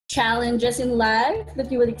challenges in life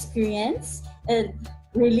that you will experience. And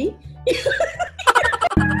really?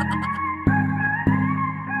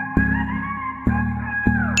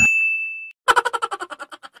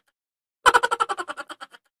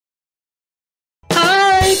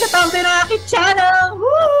 Hi! Katampi ng aking channel!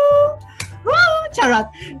 Woo! Woo!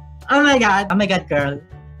 Charot! Oh my god, girl.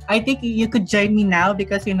 I think you could join me now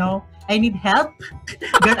because, you know, I need help.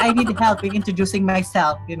 Girl, I need help in introducing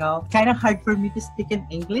myself, you know. Kind of hard for me to speak in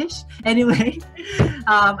English. Anyway,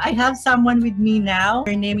 I have someone with me now.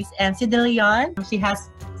 Her name is MC De Leon. She has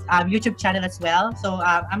a YouTube channel as well. So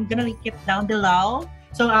I'm gonna link it down below.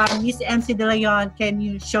 So Miss MC De Leon, can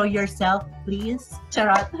you show yourself, please?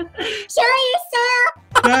 Charot. Show yourself!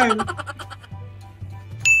 Girl.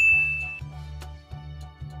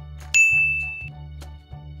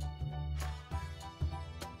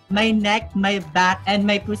 My neck, my back, and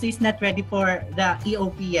my pussy is not ready for the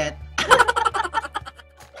EOP yet.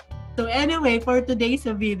 So anyway, for today's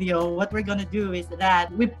video, what we're gonna do is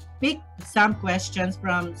that we pick some questions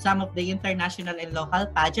from some of the international and local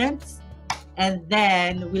pageants, and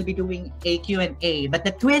then we'll be doing a Q&A. But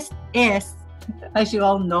the twist is, as you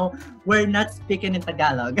all know, we're not speaking in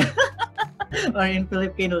Tagalog or in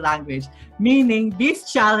Filipino language, meaning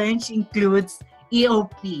this challenge includes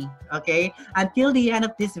EOP, okay? Until the end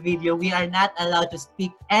of this video, we are not allowed to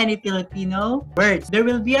speak any Filipino words. There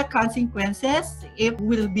will be a consequences if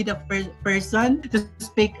we'll be the first person to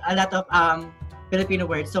speak a lot of Filipino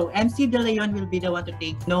words. So MC De Leon will be the one to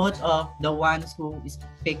take note of the ones who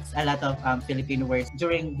speaks a lot of Filipino words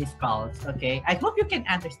during these calls, okay? I hope you can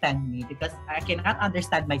understand me because I cannot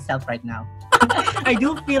understand myself right now. I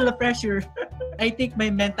do feel the pressure. I think my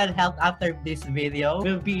mental health after this video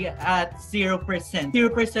will be at 0%.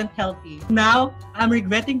 0% healthy. Now, I'm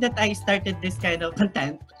regretting that I started this kind of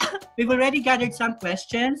content. We've already gathered some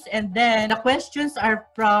questions, and then the questions are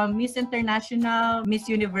from Miss International, Miss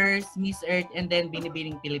Universe, Miss Earth, and then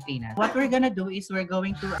Binibining Pilipinas. What we're gonna do is we're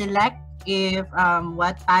going to select if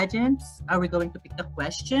what pageants are we going to pick the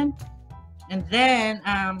question, and then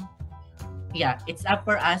yeah, it's up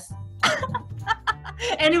for us.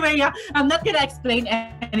 Anyway, yeah, I'm not gonna explain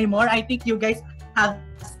anymore. I think you guys have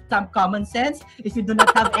some common sense. If you do not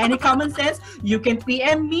have any common sense, you can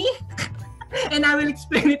PM me. And I will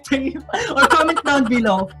explain it to you. Or comment down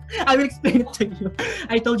below. I will explain it to you.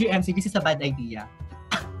 I told you, MC, this is a bad idea.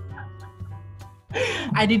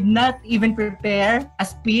 I did not even prepare a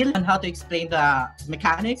spiel on how to explain the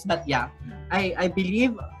mechanics, but yeah, I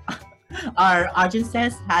believe our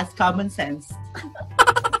audiences has common sense.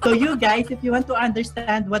 So you guys, if you want to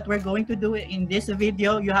understand what we're going to do in this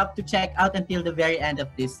video, you have to check out until the very end of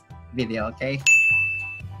this video, okay?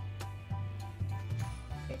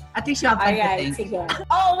 At least you have time to think.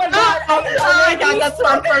 Oh my god! Oh my god, that's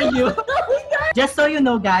one for you. Just so you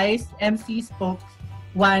know, guys, MC spoke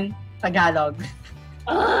one Tagalog.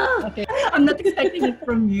 Okay, I'm not expecting it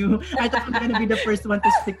from you. I thought I'm gonna be the first one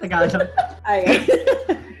to speak Tagalog. I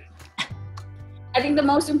think the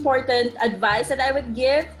most important advice that I would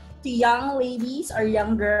give to young ladies or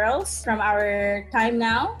young girls from our time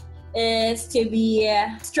now is to be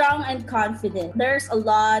strong and confident. There's a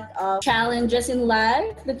lot of challenges in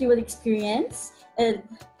life that you will experience. And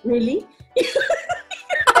really?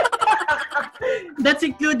 That's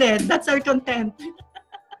included. That's our content.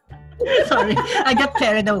 Sorry, I got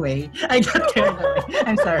carried away. I'm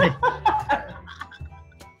sorry.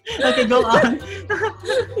 Okay, go on.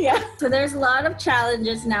 Yeah. So there's a lot of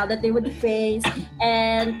challenges now that they would face,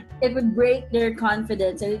 and it would break their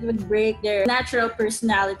confidence and it would break their natural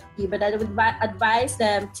personality. But I would advise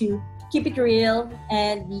them to keep it real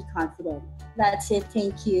and be confident. That's it.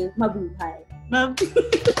 Thank you. Mabuhay.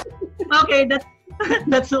 Okay,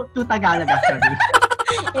 that's too Tagalog actually.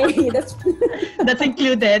 Hey, that's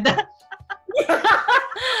included.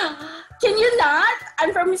 Can you not?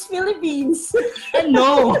 I'm from Miss Philippines.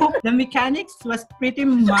 No, the mechanics was pretty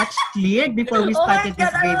much cleared before we started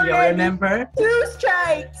this video, remember? 2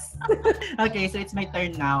 strikes! Okay, so it's my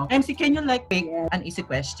turn now. MC, can you like pick an easy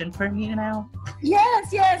question for me now?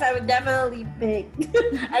 Yes, I would definitely pick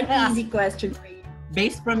an easy question for you.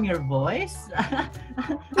 Based from your voice,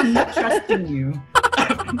 I'm not trusting you.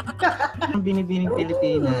 From Binibining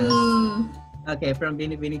Pilipinas. Okay, from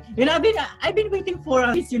Binibining. You know, I've been waiting for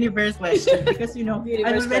a Miss Universe question because, you know,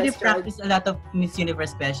 I already practiced a lot of Miss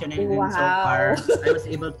Universe question, and so far I was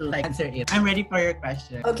able to like answer it. I'm ready for your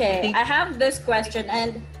question. Okay, I have this question,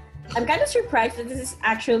 and I'm kind of surprised that this is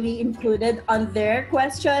actually included on their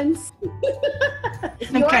questions.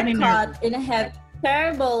 If you are caught in a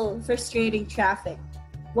terrible, frustrating traffic,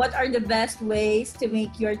 what are the best ways to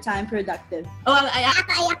make your time productive? Oh, I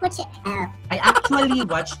actually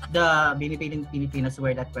watched the Binibining Pilipinas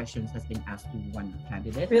where that question has been asked to one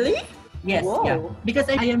candidate. Really? Yes, Whoa. yeah. Because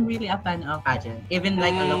I am really a fan of pageant. Even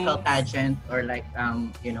like a local pageant or like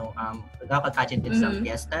local pageant in some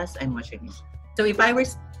fiestas, I'm watching it. So if I were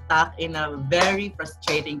stuck in a very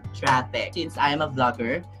frustrating traffic, since I am a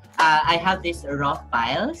vlogger, I have these raw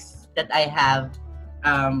files that I have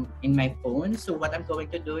in my phone. So what I'm going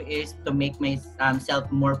to do is to make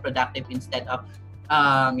myself more productive instead of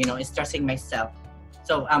stressing myself.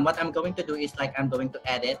 So what I'm going to do is like I'm going to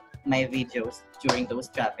edit my videos during those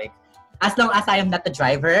traffic. As long as I am not the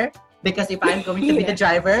driver, because if I'm going to be the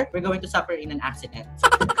driver, we're going to suffer in an accident.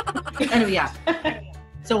 Anyway, yeah.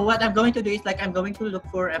 So what I'm going to do is like I'm going to look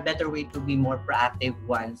for a better way to be more proactive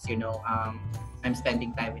once I'm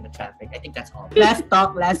spending time in the traffic. I think that's all. Less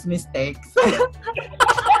talk, less mistakes.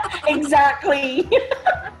 Exactly.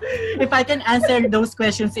 If I can answer those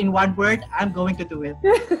questions in one word, I'm going to do it.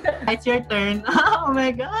 It's your turn. Oh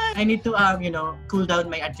my god. I need to cool down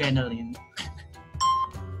my adrenaline.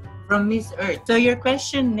 From Miss Earth. So your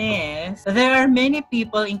question is, there are many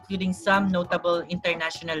people, including some notable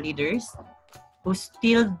international leaders, who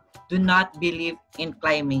still do not believe in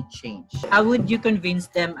climate change. How would you convince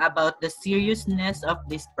them about the seriousness of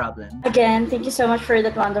this problem? Again, thank you so much for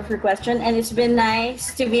that wonderful question. And it's been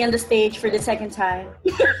nice to be on the stage for the second time.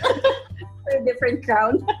 For a different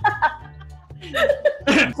crown.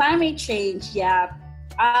 Climate change, yeah.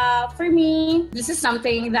 For me, this is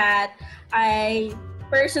something that I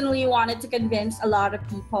personally wanted to convince a lot of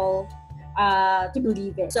people to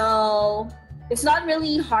believe in. So it's not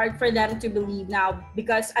really hard for them to believe now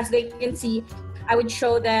because as they can see, I would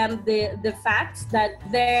show them the facts that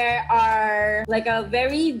there are like a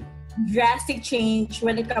very drastic change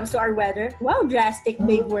when it comes to our weather. Wow, drastic,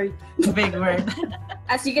 big word. Big word.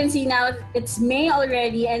 As you can see now, it's May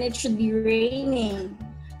already and it should be raining.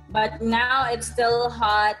 But now it's still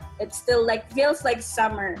hot. It still feels like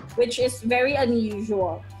summer, which is very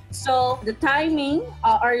unusual. So the timing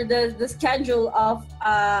or the schedule of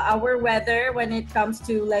our weather when it comes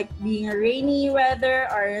to like being a rainy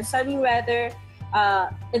weather or a sunny weather,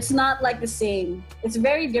 it's not like the same. It's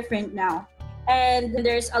very different now. And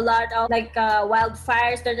there's a lot of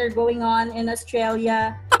wildfires that are going on in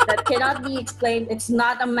Australia that cannot be explained. It's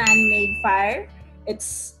not a man-made fire.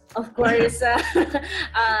 It's of course a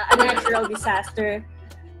natural disaster.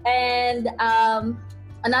 And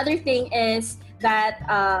another thing is that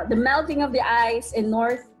the melting of the ice in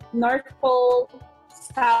North Pole,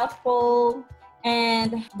 South Pole,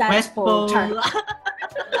 and West Pole.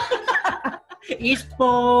 East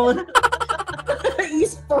Pole.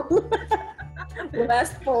 East Pole.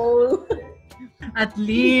 West Pole. At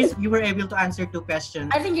least you were able to answer 2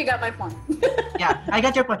 questions. I think you got my point. Yeah, I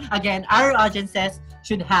got your point. Again, our audiences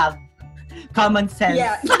should have common sense.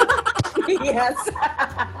 Yeah. Yes.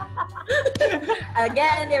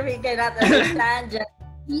 Again, if we cannot understand, just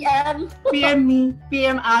PM me,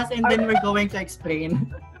 PM us, and then we're going to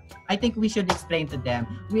explain. I think we should explain to them.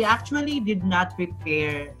 We actually did not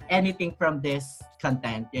prepare anything from this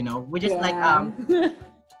content, We just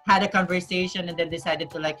had a conversation and then decided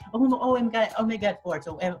to oh my god, Ford.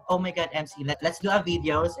 So oh my god, MC, let's do our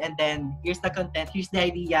videos and then here's the content, here's the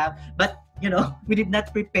idea. But we did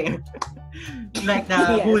not prepare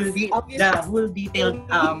the whole detailed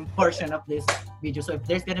portion of this video. So if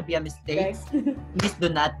there's gonna be a mistake, please do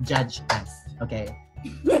not judge us. Okay.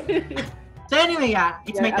 So anyway,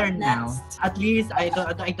 it's my turn now. At least I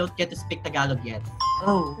don't get to speak Tagalog yet.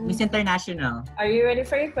 Oh, Miss International. Are you ready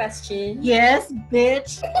for your question? Yes,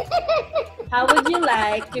 bitch. How would you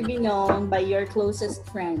like to be known by your closest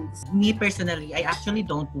friends? Me personally, I actually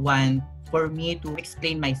don't want for me to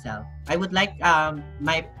explain myself. I would like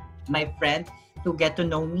my friend to get to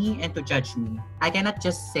know me and to judge me. I cannot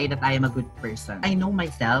just say that I am a good person. I know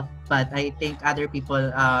myself, but I think other people's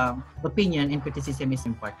opinion and criticism is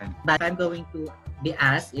important. But I'm going to be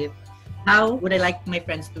asked how would I like my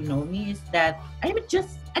friends to know me is that I'm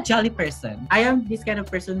just a jolly person. I am this kind of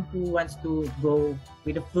person who wants to go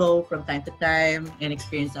with the flow from time to time and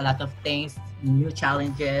experience a lot of things, new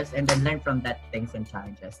challenges, and then learn from that things and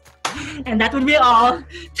challenges. And that would be all.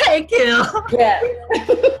 Thank you. Yeah.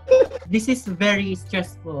 This is very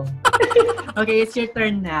stressful. Okay, it's your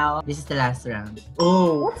turn now. This is the last round.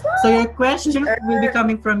 Oh, so your question will be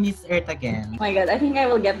coming from Miss Earth again. Oh my god, I think I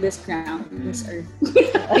will get this crown, Miss Earth.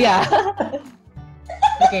 Yeah.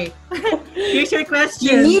 Okay. Here's your question.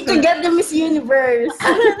 You need to get the Miss Universe.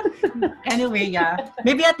 Anyway, yeah.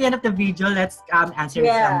 Maybe at the end of the video, let's answer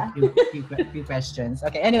some few questions.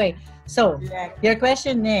 Okay, anyway. So, your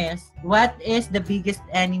question is, what is the biggest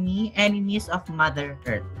enemies of Mother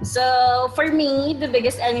Earth? So, for me, the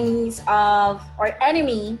biggest enemy of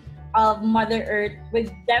Mother Earth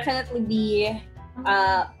would definitely be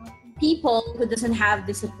people who doesn't have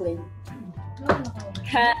discipline.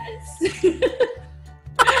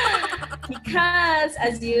 Because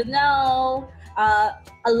as you know,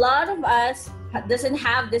 a lot of us doesn't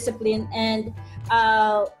have discipline, and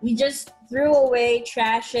we just threw away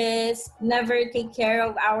trashes, never take care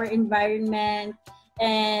of our environment,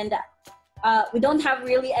 and we don't have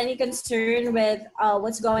really any concern with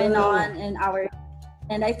what's going on in our.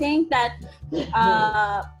 And I think that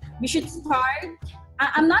we should start.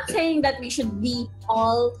 I'm not saying that we should be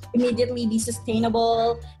all immediately be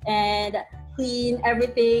sustainable and clean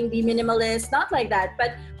everything, be minimalist, not like that.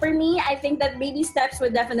 But for me, I think that baby steps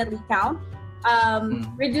would definitely count.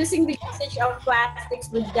 Reducing the usage of plastics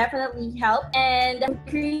would definitely help, and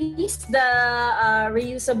increase the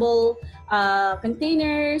reusable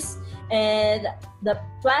containers, and the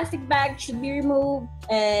plastic bag should be removed,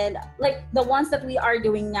 and like the ones that we are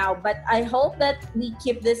doing now. But I hope that we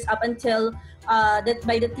keep this up until that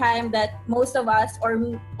by the time that most of us, or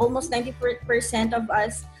almost 90% of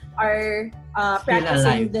us, are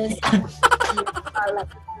practicing this.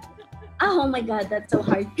 Oh my God, that's so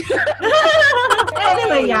hard.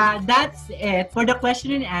 Anyway, yeah, that's it. For the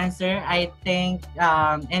question and answer, I think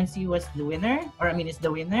MC was the winner, is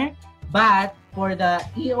the winner. But for the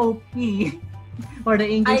EOP, or the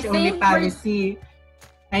English only policy,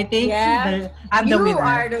 I think I'm the winner. You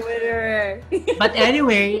are the winner. But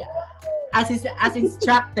anyway, as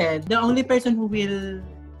instructed, the only person who will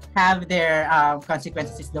have their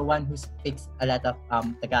consequences is the one who speaks a lot of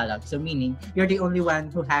Tagalog. So meaning, you're the only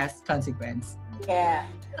one who has consequence. Yeah.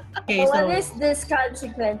 Okay, so what is this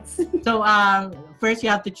consequence? So first you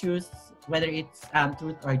have to choose whether it's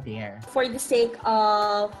truth or dare. For the sake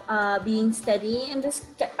of being steady in this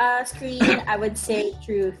screen, I would say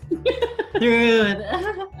truth. Truth.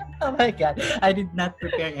 Oh my God, I did not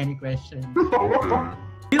prepare any question.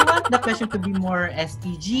 Do you want the question to be more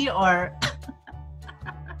STG or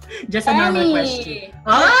just a normal question?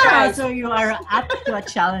 Oh, so you are up to a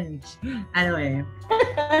challenge. Anyway,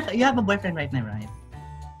 you have a boyfriend right now, right?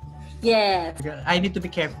 Yes. I need to be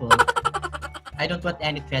careful. I don't want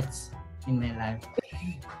any threats in my life.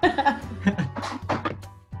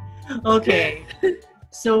 Okay.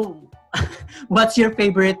 So, what's your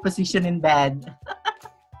favorite position in bed?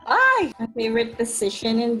 My favorite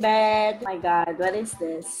position in bed. Oh my God, what is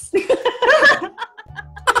this?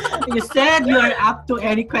 You said you are up to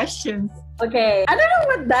any questions. Okay, I don't know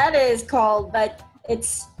what that is called, but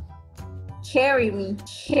it's carry me.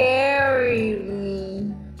 Carry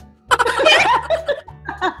me.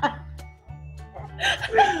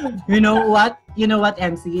 You know what,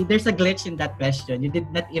 MC? There's a glitch in that question. You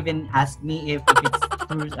did not even ask me if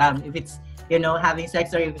it's having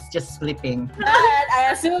sex or if it's just sleeping. But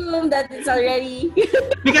I assume that it's already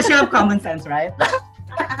because you have common sense, right?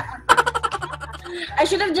 I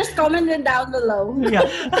should have just commented down below. Yeah.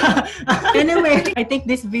 Anyway, I think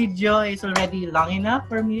this video is already long enough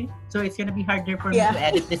for me. So it's gonna be harder for me to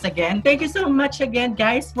edit this again. Thank you so much again,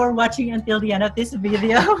 guys, for watching until the end of this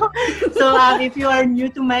video. So if you are new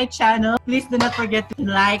to my channel, please do not forget to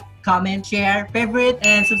like, comment, share, favorite,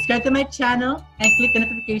 and subscribe to my channel. And click the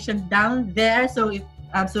notification down there so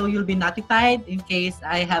you'll be notified in case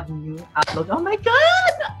I have new upload. Oh my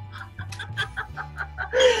God!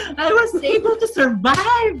 I was able to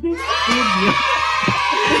survive this video.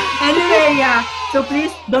 Anyway, yeah. So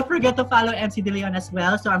please don't forget to follow MC De Leon as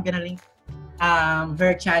well. So I'm gonna link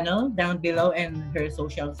her channel down below and her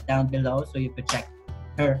socials down below so you could check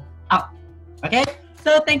her out. Okay?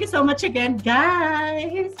 So thank you so much again,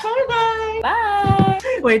 guys. Bye-bye.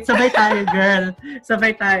 Bye. Wait, sabay tayo, girl.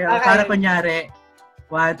 Sabay tayo. Okay. Para kunyari.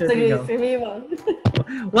 1, 2, 3, go. Sige mo.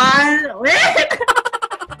 1, wait!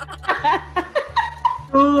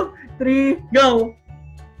 2, 3, go!